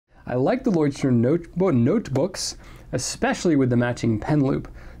I like the Leuchtturm notebooks, especially with the matching pen loop,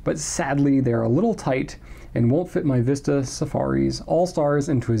 but sadly they're a little tight and won't fit my Vista, Safaris, All-Stars,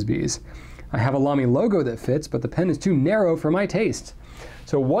 and TWSBIs. I have a Lamy Logo that fits, but the pen is too narrow for my taste.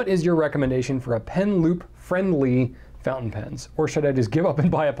 So what is your recommendation for a pen loop friendly fountain pens? Or should I just give up and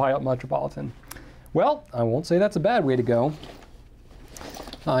buy a Pilot Metropolitan? Well, I won't say that's a bad way to go.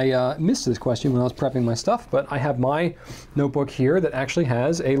 I missed this question when I was prepping my stuff, but I have my notebook here that actually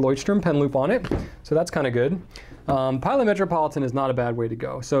has a Leuchtturm pen loop on it, so that's kind of good. Pilot Metropolitan is not a bad way to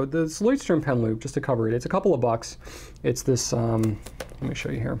go. So this Leuchtturm pen loop, just to cover it, it's a couple of bucks. It's this, let me show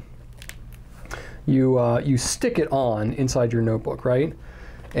you here. You stick it on inside your notebook, right?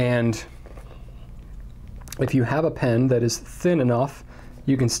 And if you have a pen that is thin enough,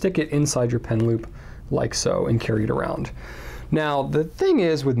 you can stick it inside your pen loop like so and carry it around. Now, the thing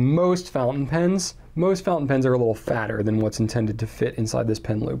is with most fountain pens are a little fatter than what's intended to fit inside this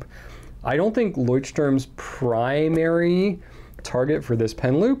pen loop. I don't think Leuchtturm's primary target for this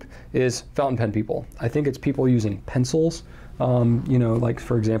pen loop is fountain pen people. I think it's people using pencils. You know, like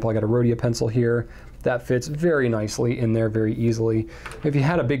for example, I got a Rhodia pencil here. That fits very nicely in there very easily. If you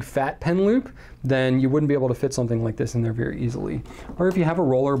had a big fat pen loop, then you wouldn't be able to fit something like this in there very easily. Or if you have a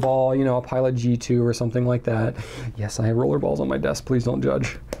roller ball, you know, a Pilot G2 or something like that. Yes, I have roller balls on my desk, please don't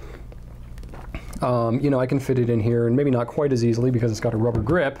judge. You know, I can fit it in here, and maybe not quite as easily because it's got a rubber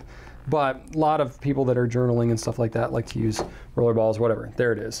grip, but a lot of people that are journaling and stuff like that like to use roller balls, whatever.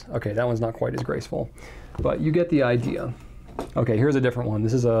 There it is. Okay, that one's not quite as graceful, but you get the idea. Okay, here's a different one.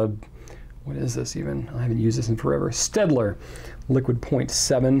 This is a, what is this even? I haven't used this in forever. Staedtler Liquid Point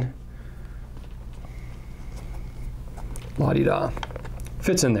 7. La-di-da.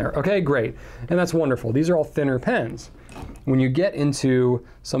 Fits in there. Okay, great. And that's wonderful. These are all thinner pens. When you get into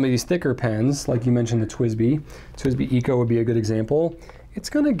some of these thicker pens, like you mentioned the TWSBI Eco would be a good example, it's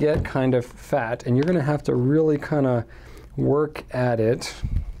going to get kind of fat, and you're going to have to really kind of work at it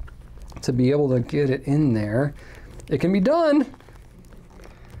to be able to get it in there. It can be done.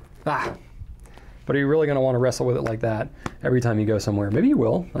 But are you really going to want to wrestle with it like that every time you go somewhere? Maybe you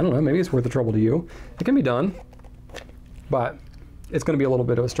will. I don't know. Maybe it's worth the trouble to you. It can be done, but it's going to be a little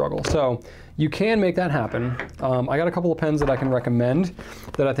bit of a struggle. So you can make that happen. I got a couple of pens that I can recommend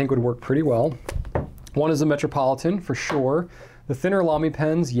that I think would work pretty well. One is the Metropolitan for sure. The thinner Lamy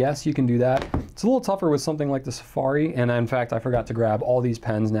pens, yes, you can do that. It's a little tougher with something like the Safari, and in fact, I forgot to grab all these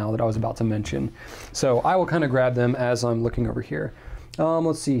pens now that I was about to mention. So I will kind of grab them as I'm looking over here.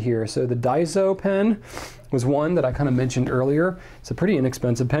 Let's see here. So the Daiso pen was one that I kind of mentioned earlier. It's a pretty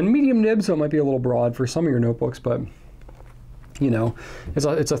inexpensive pen, medium nib, so it might be a little broad for some of your notebooks, but you know, it's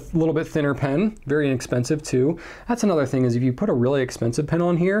a little bit thinner pen, very inexpensive too. That's another thing, is if you put a really expensive pen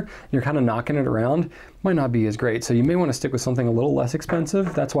on here, and you're kind of knocking it around, might not be as great. So you may want to stick with something a little less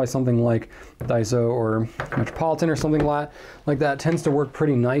expensive. That's why something like Daiso or Metropolitan or something like that tends to work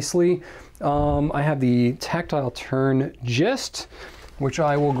pretty nicely. I have the Tactile Turn Gist, which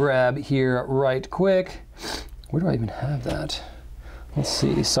I will grab here right quick. Where do I even have that? Let's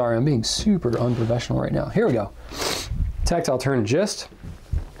see. Sorry, I'm being super unprofessional right now. Here we go. Tactile Turn Gist.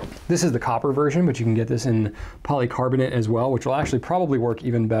 This is the copper version, but you can get this in polycarbonate as well, which will actually probably work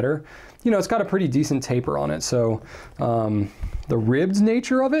even better. You know, it's got a pretty decent taper on it, so the ribbed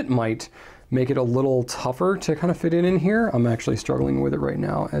nature of it might make it a little tougher to kind of fit in here. I'm actually struggling with it right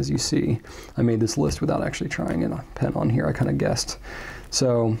now, as you see. I made this list without actually trying a pen on here. I kind of guessed.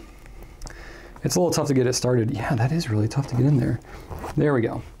 So it's a little tough to get it started. Yeah, that is really tough to get in there. There we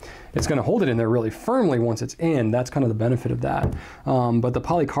go. It's going to hold it in there really firmly once it's in. That's kind of the benefit of that. But the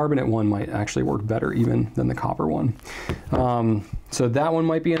polycarbonate one might actually work better even than the copper one. So that one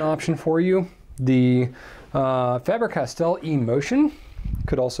might be an option for you. The Faber-Castell E-Motion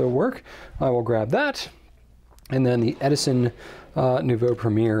could also work. I will grab that. And then the Edison Nouveau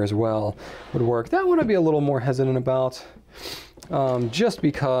Premier as well would work. That one I'd be a little more hesitant about, just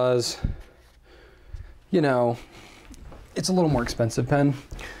because, you know, it's a little more expensive pen.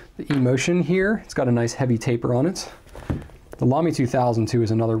 The E-Motion here, it's got a nice heavy taper on it. The Lamy 2002 is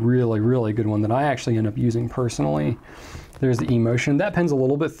another really, really good one that I actually end up using personally. There's the E-Motion. That pen's a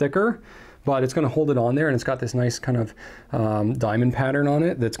little bit thicker, but it's going to hold it on there, and it's got this nice kind of diamond pattern on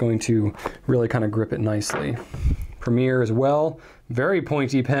it that's going to really kind of grip it nicely. Premier as well, very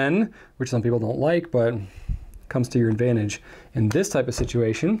pointy pen, which some people don't like, but comes to your advantage in this type of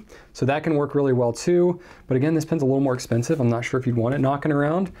situation. So that can work really well too. But again, this pen's a little more expensive. I'm not sure if you'd want it knocking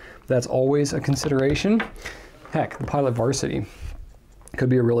around. That's always a consideration. Heck, the Pilot Varsity could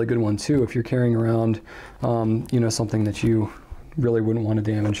be a really good one too if you're carrying around, you know, something that you really wouldn't want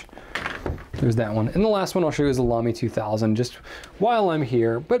to damage. there's that one. And the last one I'll show you is the Lamy 2000, just while I'm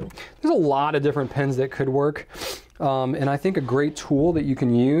here. But there's a lot of different pens that could work. And I think a great tool that you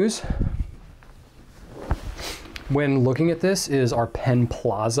can use when looking at this is our pen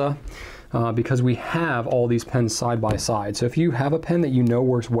plaza, because we have all these pens side by side. So if you have a pen that you know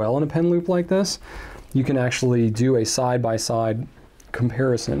works well in a pen loop like this, you can actually do a side by side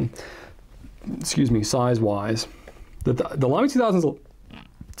comparison, excuse me, size-wise. The Lamy 2000's,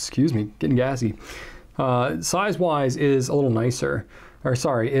 excuse me, getting gassy. Size-wise is a little nicer, or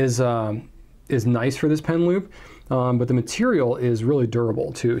sorry, is nice for this pen loop, but the material is really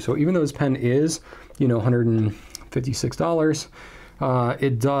durable too. So even though this pen is, you know, $156,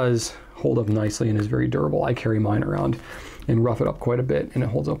 it does hold up nicely and is very durable. I carry mine around and rough it up quite a bit, and it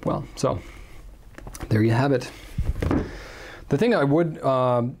holds up well. So there you have it. The thing I would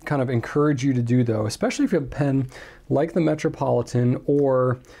kind of encourage you to do though, especially if you have a pen like the Metropolitan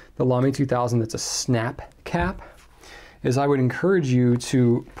or the Lamy 2000 that's a snap cap, is I would encourage you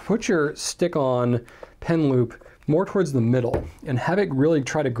to put your stick-on pen loop more towards the middle and have it really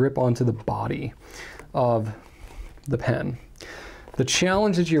try to grip onto the body of the pen. The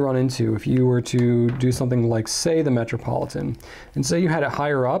challenge that you run into if you were to do something like, say, the Metropolitan, and say you had it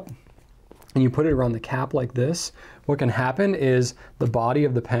higher up and you put it around the cap like this, what can happen is the body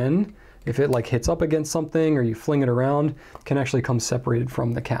of the pen, if it like hits up against something or you fling it around, can actually come separated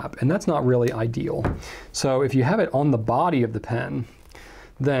from the cap, and that's not really ideal. So if you have it on the body of the pen,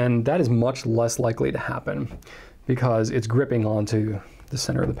 then that is much less likely to happen because it's gripping onto the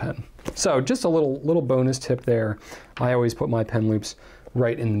center of the pen. So just a little bonus tip there. I always put my pen loops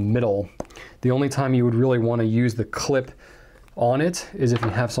right in the middle. The only time you would really want to use the clip on it is if you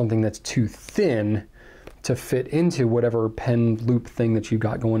have something that's too thin to fit into whatever pen loop thing that you've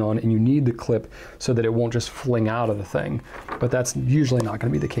got going on, and you need the clip so that it won't just fling out of the thing. But that's usually not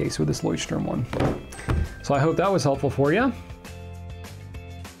going to be the case with this Leuchtturm one. So I hope that was helpful for you.